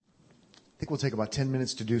we'll take about 10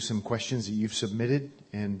 minutes to do some questions that you've submitted.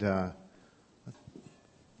 And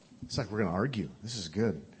it's like we're going to argue. This is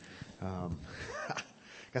good.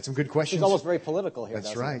 Got some good questions. It's almost very political here.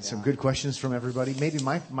 That's right. Some good questions from everybody. Maybe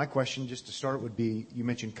my question, just to start, would be, you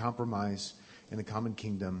mentioned compromise in the common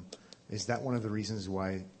kingdom. Is that one of the reasons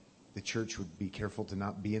why the church would be careful to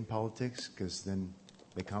not be in politics? Because then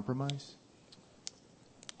they compromise?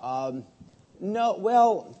 No,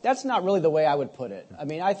 well, that's not really the way I would put it. I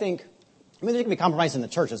mean, there can be compromise in the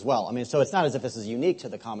church as well. I mean, so it's not as if this is unique to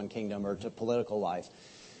the common kingdom or to political life.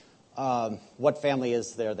 What family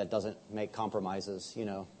is there that doesn't make compromises,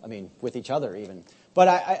 with each other even? But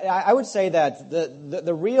I would say that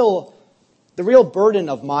the real burden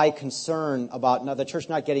of my concern about the church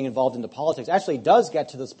not getting involved into politics actually does get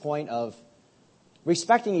to this point of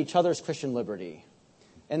respecting each other's Christian liberty.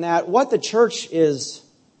 And that what the church is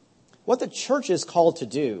called to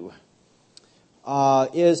do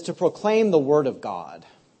is to proclaim the Word of God.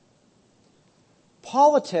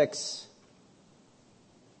 Politics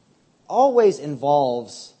always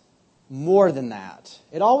involves more than that.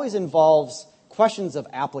 It always involves questions of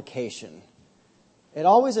application. It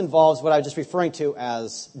always involves what I was just referring to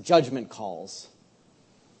as judgment calls.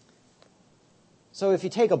 So if you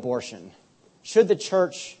take abortion, should the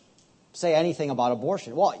church say anything about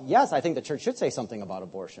abortion? Well, yes, I think the church should say something about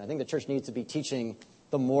abortion. I think the church needs to be teaching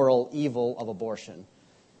the moral evil of abortion.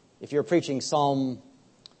 If you're preaching Psalm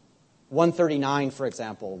 139, for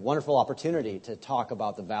example, wonderful opportunity to talk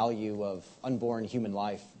about the value of unborn human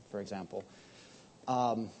life, for example.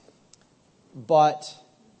 But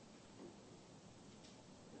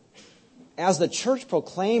as the church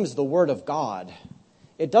proclaims the Word of God,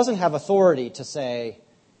 it doesn't have authority to say,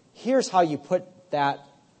 here's how you put that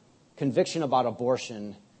conviction about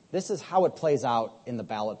abortion. This is how it plays out in the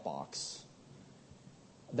ballot box.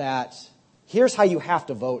 That here's how you have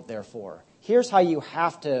to vote, therefore. Here's how you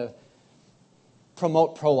have to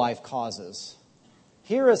promote pro-life causes.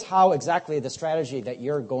 Here is how exactly the strategy that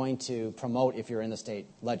you're going to promote if you're in the state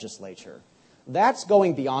legislature. That's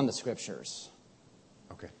going beyond the Scriptures.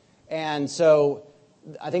 Okay. And so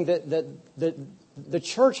I think that the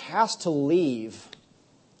church has to leave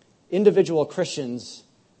individual Christians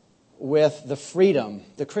with the freedom,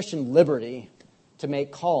 the Christian liberty to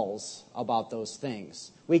make calls about those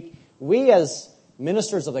things. We as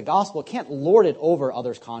ministers of the gospel can't lord it over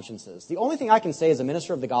others' consciences. The only thing I can say as a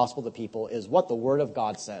minister of the gospel to people is what the Word of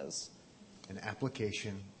God says. And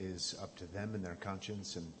application is up to them and their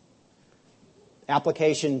conscience, and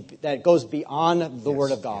application that goes beyond the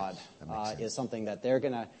Word of God is something that they're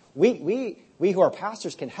going to... We who are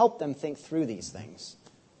pastors can help them think through these things,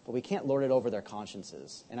 but we can't lord it over their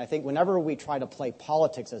consciences. And I think whenever we try to play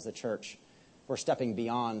politics as the church, we're stepping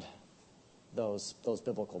beyond those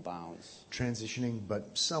biblical bounds. Transitioning,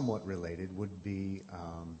 but somewhat related, would be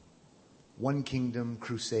One Kingdom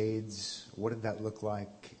crusades. What did that look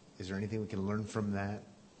like? Is there anything we can learn from that?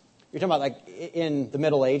 You're talking about like in the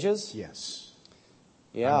Middle Ages? Yes.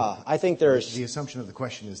 Yeah, I think there's... The assumption of the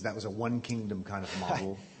question is that was a one kingdom kind of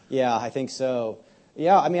model. Yeah, I think so.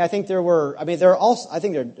 Yeah, I think there are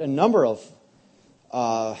a number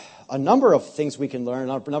of things we can learn,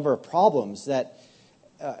 a number of problems that,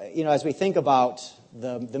 as we think about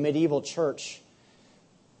the medieval church,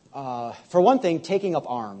 for one thing, taking up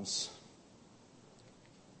arms.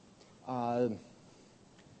 The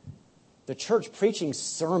church preaching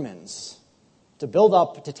sermons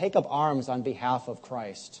to take up arms on behalf of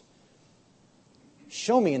Christ.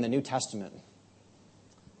 Show me in the New Testament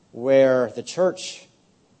where the church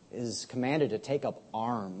is commanded to take up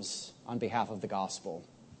arms on behalf of the gospel.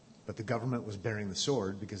 But the government was bearing the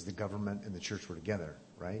sword because the government and the church were together,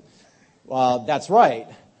 right? That's right.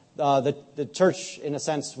 The church, in a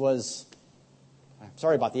sense, was,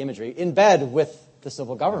 sorry about the imagery, in bed with the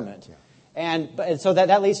civil government. Yeah. And so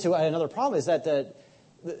that leads to another problem, is that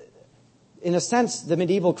in a sense, the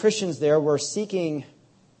medieval Christians there were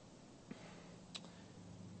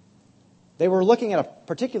they were looking at a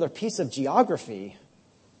particular piece of geography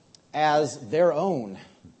as their own,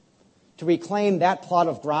 to reclaim that plot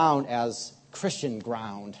of ground as Christian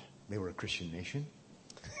ground. They were a Christian nation?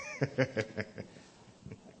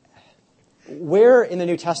 Where in the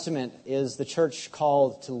New Testament is the church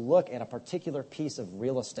called to look at a particular piece of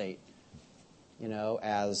real estate,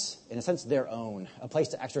 as, in a sense, their own, a place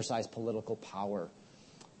to exercise political power?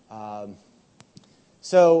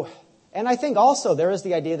 And I think also there is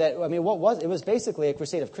the idea that, it was basically a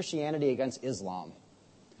crusade of Christianity against Islam.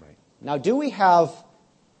 Right. Now,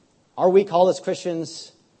 are we called as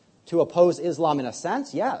Christians to oppose Islam in a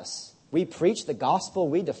sense? Yes. We preach the gospel.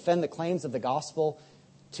 We defend the claims of the gospel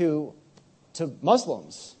to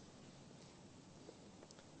Muslims.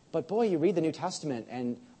 But boy, you read the New Testament,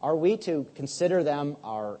 and are we to consider them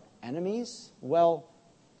our enemies? Well,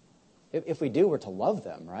 if we do, we're to love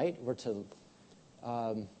them, right? We're to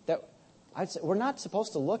I'd say we're not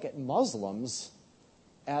supposed to look at Muslims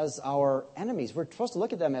as our enemies. We're supposed to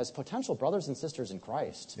look at them as potential brothers and sisters in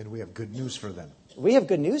Christ. And we have good news for them. We have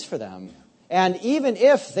good news for them. And even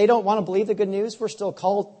if they don't want to believe the good news, we're still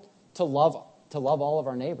called to love all of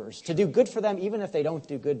our neighbors, to do good for them even if they don't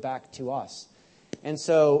do good back to us. And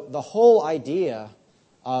so the whole idea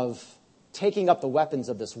of taking up the weapons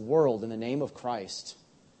of this world in the name of Christ,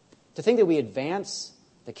 to think that we advance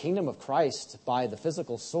the kingdom of Christ by the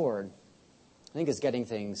physical sword, I think is getting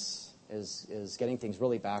things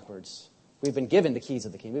really backwards. We've been given the keys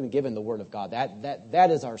of the kingdom. We've been given the word of God.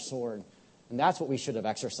 That is our sword, and that's what we should have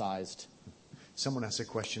exercised. Someone asked a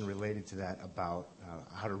question related to that about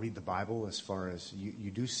how to read the Bible, as far as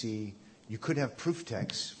you do see, you could have proof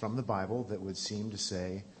texts from the Bible that would seem to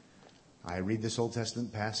say, I read this Old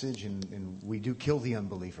Testament passage and we do kill the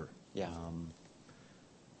unbeliever. Yeah.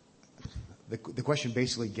 The question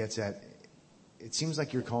basically gets at, it seems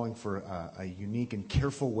like you're calling for a unique and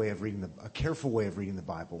careful way of reading the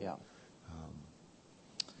Bible.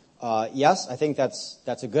 Yeah. Yes, I think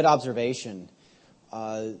that's a good observation.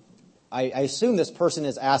 I assume this person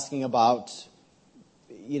is asking about,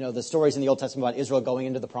 the stories in the Old Testament about Israel going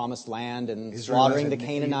into the Promised Land and slaughtering the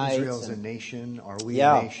Canaanites. Israel's a nation. Are we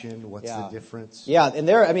a nation? What's the difference? Yeah, and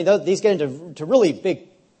these get into really big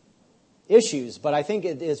issues, but I think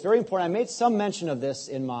it is very important. I made some mention of this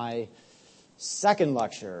in my second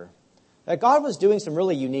lecture, that God was doing some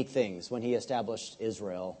really unique things when he established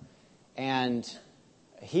Israel. And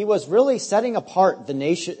he was really setting apart the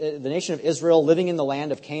nation of Israel living in the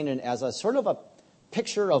land of Canaan as a sort of a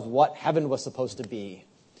picture of what heaven was supposed to be.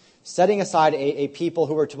 Setting aside a people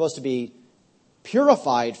who were supposed to be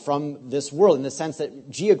purified from this world, in the sense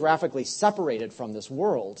that geographically separated from this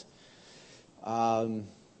world.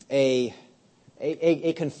 A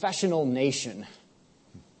confessional nation.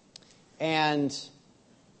 And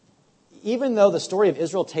even though the story of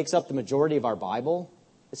Israel takes up the majority of our Bible,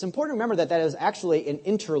 it's important to remember that is actually an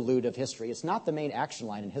interlude of history. It's not the main action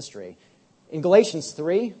line in history. In Galatians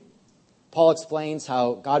 3, Paul explains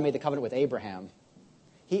how God made the covenant with Abraham.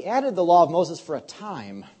 He added the law of Moses for a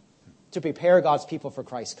time to prepare God's people for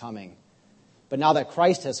Christ's coming. But now that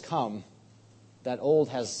Christ has come, that old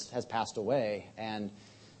has passed away, and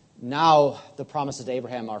now the promises to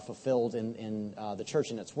Abraham are fulfilled in the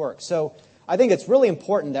church and its work. So I think it's really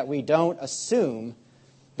important that we don't assume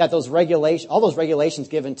that all those regulations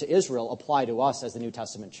given to Israel apply to us as the New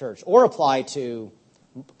Testament church, or apply to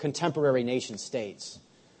contemporary nation states.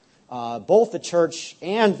 Both the church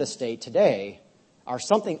and the state today are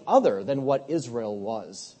something other than what Israel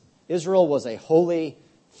was. Israel was a holy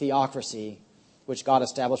theocracy which God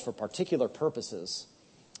established for particular purposes.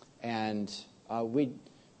 And we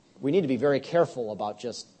need to be very careful about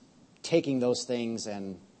just taking those things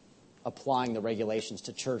and applying the regulations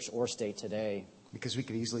to church or state today. Because we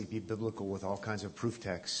could easily be biblical with all kinds of proof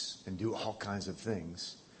texts and do all kinds of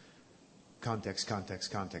things. Context kind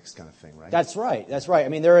of thing, right? That's right. I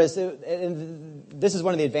mean, this is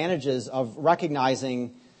one of the advantages of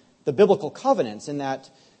recognizing the biblical covenants, in that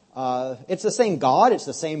it's the same God, it's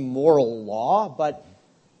the same moral law, but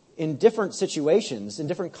in different situations, in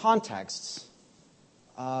different contexts,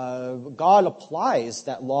 God applies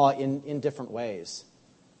that law in different ways.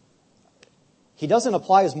 He doesn't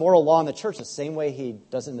apply his moral law in the church the same way he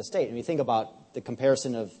does in the state. And you think about the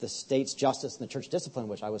comparison of the state's justice and the church discipline,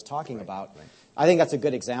 which I was talking about. Right. I think that's a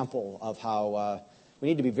good example of how we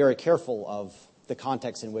need to be very careful of the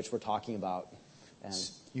context in which we're talking about. And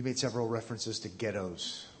you made several references to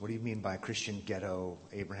ghettos. What do you mean by Christian ghetto?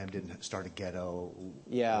 Abraham didn't start a ghetto.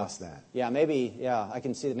 Yeah. What's that? Yeah, maybe. Yeah, I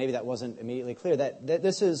can see that maybe that wasn't immediately clear. That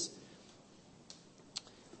this is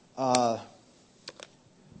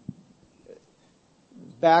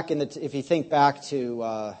if you think back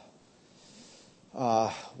to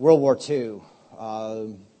World War II,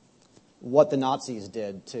 what the Nazis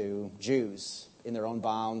did to Jews in their own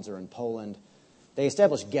bounds or in Poland, they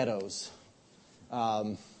established ghettos. I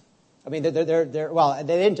mean, they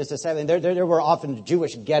didn't just establish. There were often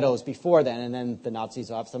Jewish ghettos before then, and then the Nazis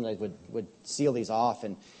sometimes would seal these off.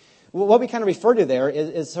 And what we kind of refer to there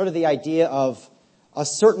is sort of the idea of a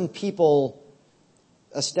certain people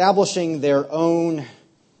establishing their own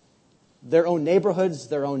neighborhoods,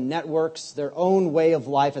 their own networks, their own way of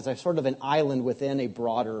life as a sort of an island within a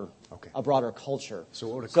broader culture. So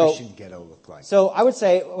what would a Christian ghetto look like? So I would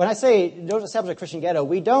say, when I say don't establish a Christian ghetto,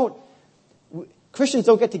 Christians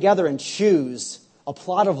don't get together and choose a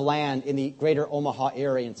plot of land in the greater Omaha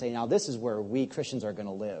area and say, now this is where we Christians are going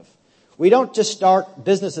to live. We don't just start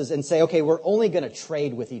businesses and say, okay, we're only going to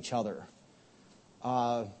trade with each other.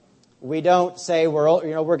 We don't say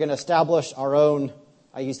we're going to establish our own,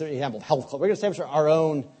 I use the example of health club. We're going to establish our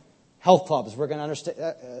own health clubs. We're going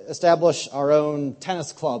to establish our own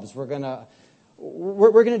tennis clubs. We're going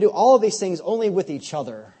to do all of these things only with each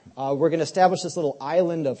other. We're going to establish this little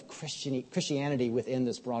island of Christianity within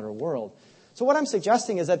this broader world. So what I'm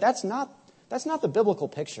suggesting is that that's not the biblical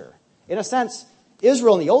picture. In a sense,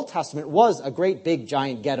 Israel in the Old Testament was a great big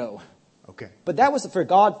giant ghetto. Okay. But that was for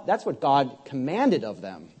God. That's what God commanded of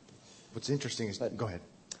them. What's interesting is, go ahead.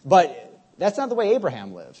 But that's not the way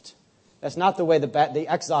Abraham lived. That's not the way the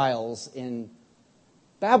exiles in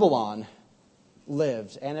Babylon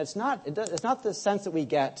lived. And it's not the sense that we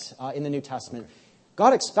get in the New Testament. Okay.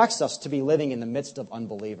 God expects us to be living in the midst of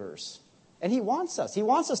unbelievers. And He wants us. He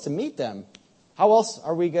wants us to meet them. How else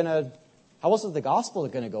is the gospel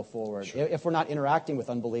going to go forward if we're not interacting with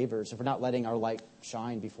unbelievers, if we're not letting our light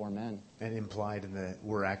shine before men? And implied in that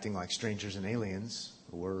we're acting like strangers and aliens.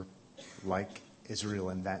 We're like Israel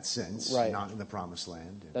in that sense, right. Not in the promised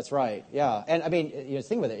land. That's right, yeah. And I mean,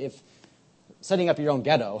 think with it. If setting up your own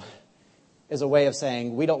ghetto is a way of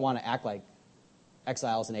saying we don't want to act like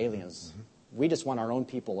exiles and aliens. Mm-hmm. We just want our own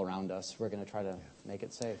people around us. We're going to try to make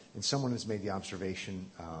it safe. And someone has made the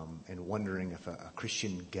observation and wondering if a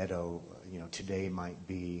Christian ghetto, today might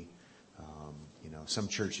be, some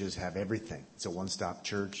churches have everything. It's a one-stop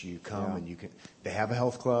church. You come and they have a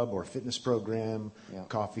health club or a fitness program,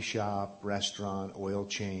 coffee shop, restaurant, oil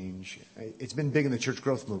change. It's been big in the church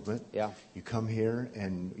growth movement. Yeah. You come here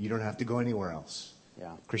and you don't have to go anywhere else.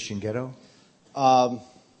 Yeah. Christian ghetto?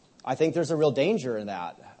 I think there's a real danger in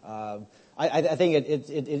that. I think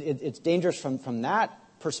it's dangerous from that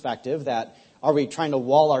perspective. That are we trying to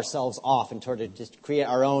wall ourselves off and sort of just create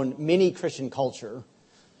our own mini Christian culture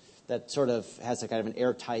that sort of has a kind of an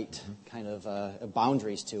airtight kind of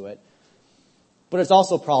boundaries to it? But it's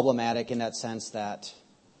also problematic in that sense that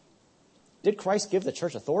did Christ give the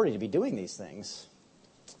church authority to be doing these things?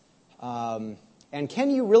 And can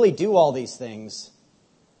you really do all these things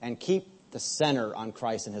and keep the center on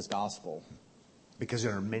Christ and His gospel? Because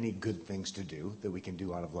there are many good things to do that we can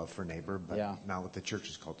do out of love for neighbor, but not what the church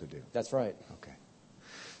is called to do. That's right. Okay.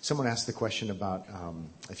 Someone asked the question about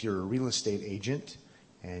if you're a real estate agent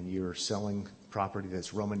and you're selling property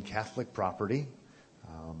that's Roman Catholic property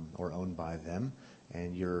or owned by them,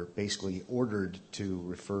 and you're basically ordered to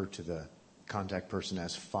refer to the contact person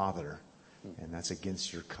as father, and that's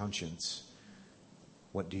against your conscience,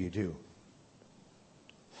 what do you do?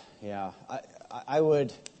 Yeah, I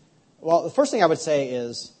would... Well, the first thing I would say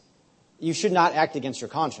is you should not act against your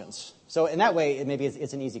conscience. So in that way, maybe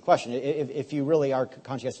it's an easy question. If you really are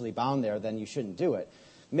conscientiously bound there, then you shouldn't do it.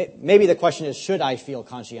 Maybe the question is, should I feel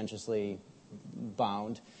conscientiously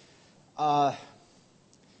bound?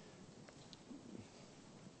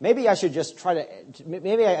 Maybe I should just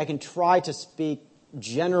maybe I can try to speak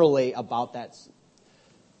generally about that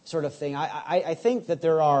sort of thing. I think that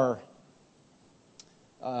there are...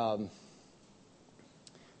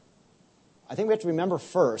 I think we have to remember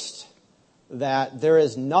first that there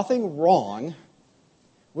is nothing wrong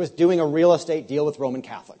with doing a real estate deal with Roman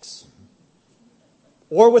Catholics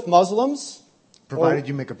or with Muslims. Provided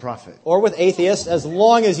you make a profit. Or with atheists, as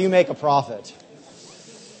long as you make a profit.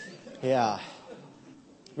 Yeah.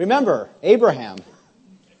 Remember, Abraham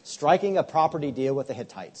striking a property deal with the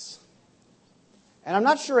Hittites. And I'm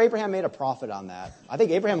not sure Abraham made a profit on that. I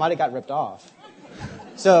think Abraham might have got ripped off.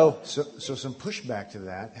 So some pushback to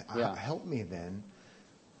that. Help me then.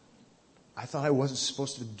 I thought I wasn't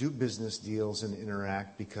supposed to do business deals and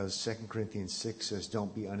interact because 2 Corinthians 6 says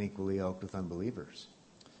don't be unequally yoked with unbelievers.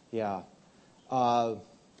 Yeah. I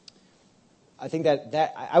think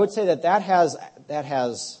that I would say that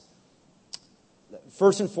has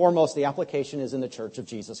first and foremost the application is in the Church of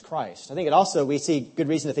Jesus Christ. I think we see good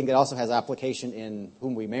reason to think it also has application in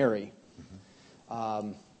whom we marry.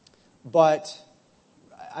 Mm-hmm. But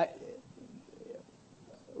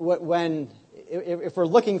if we're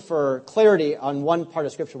looking for clarity on one part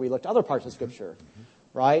of Scripture, we look to other parts of Scripture,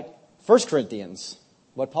 right? 1 Corinthians,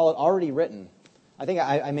 what Paul had already written. I think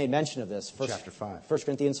I made mention of this. Chapter 5. 1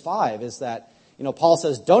 Corinthians 5 is that, Paul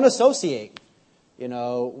says, don't associate,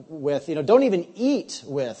 with, don't even eat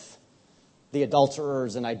with the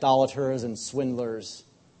adulterers and idolaters and swindlers.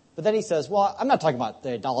 But then he says, well, I'm not talking about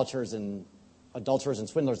the adulterers and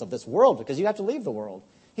swindlers of this world because you have to leave the world.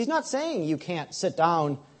 He's not saying you can't sit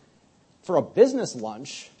down for a business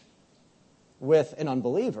lunch with an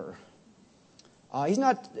unbeliever. He's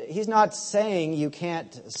not saying you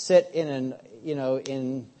can't sit in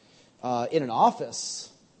an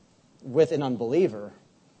office with an unbeliever.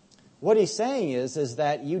 What he's saying is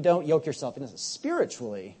that you don't yoke yourself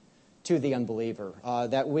spiritually to the unbeliever.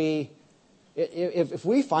 If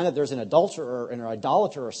we find that there's an adulterer or an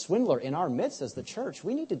idolater or swindler in our midst as the church,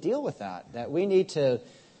 we need to deal with that. That we need to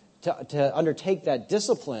undertake that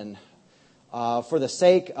discipline for the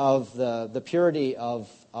sake of the purity of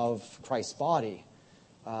Christ's body.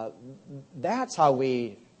 That's how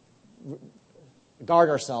we guard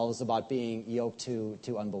ourselves about being yoked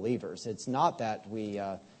to unbelievers. It's not that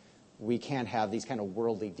we can't have these kind of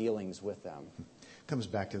worldly dealings with them. Comes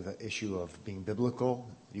back to the issue of being biblical.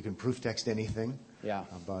 You can proof text anything. Yeah.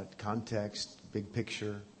 But context, big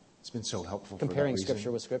picture, it's been so helpful. Comparing for that reason.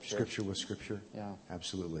 Scripture with Scripture. Scripture with Scripture. Yeah.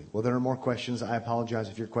 Absolutely. Well, there are more questions. I apologize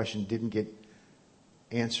if your question didn't get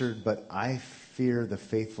answered, but I fear the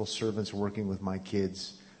faithful servants working with my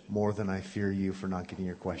kids more than I fear you for not getting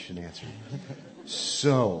your question answered.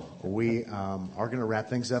 So we are going to wrap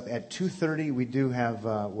things up. At 2:30, we do have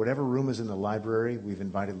whatever room is in the library. We've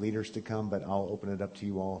invited leaders to come, but I'll open it up to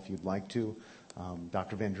you all if you'd like to.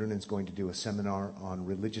 Dr. VanDrunen is going to do a seminar on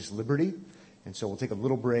religious liberty. And so we'll take a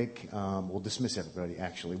little break. We'll dismiss everybody,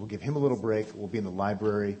 actually. We'll give him a little break. We'll be in the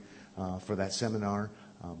library for that seminar.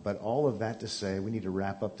 But all of that to say, we need to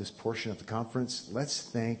wrap up this portion of the conference. Let's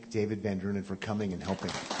thank David VanDrunen for coming and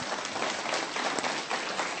helping.